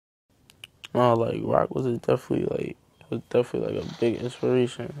No, like Rock was definitely like a big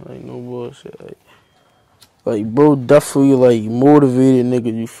inspiration. Like no bullshit. Like bro, definitely like motivated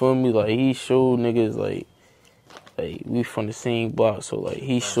niggas. You feel me? Like he showed niggas like we from the same block, so like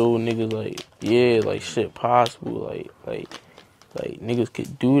he showed niggas like yeah, like shit possible. Like niggas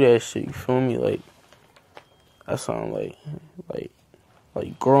could do that shit. You feel me? Like that sound like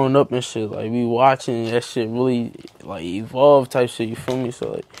like growing up and shit. Like we watching that shit really like evolve type shit. You feel me?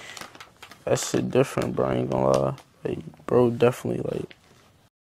 So like that shit different, bro. I ain't gonna lie. Like bro, definitely like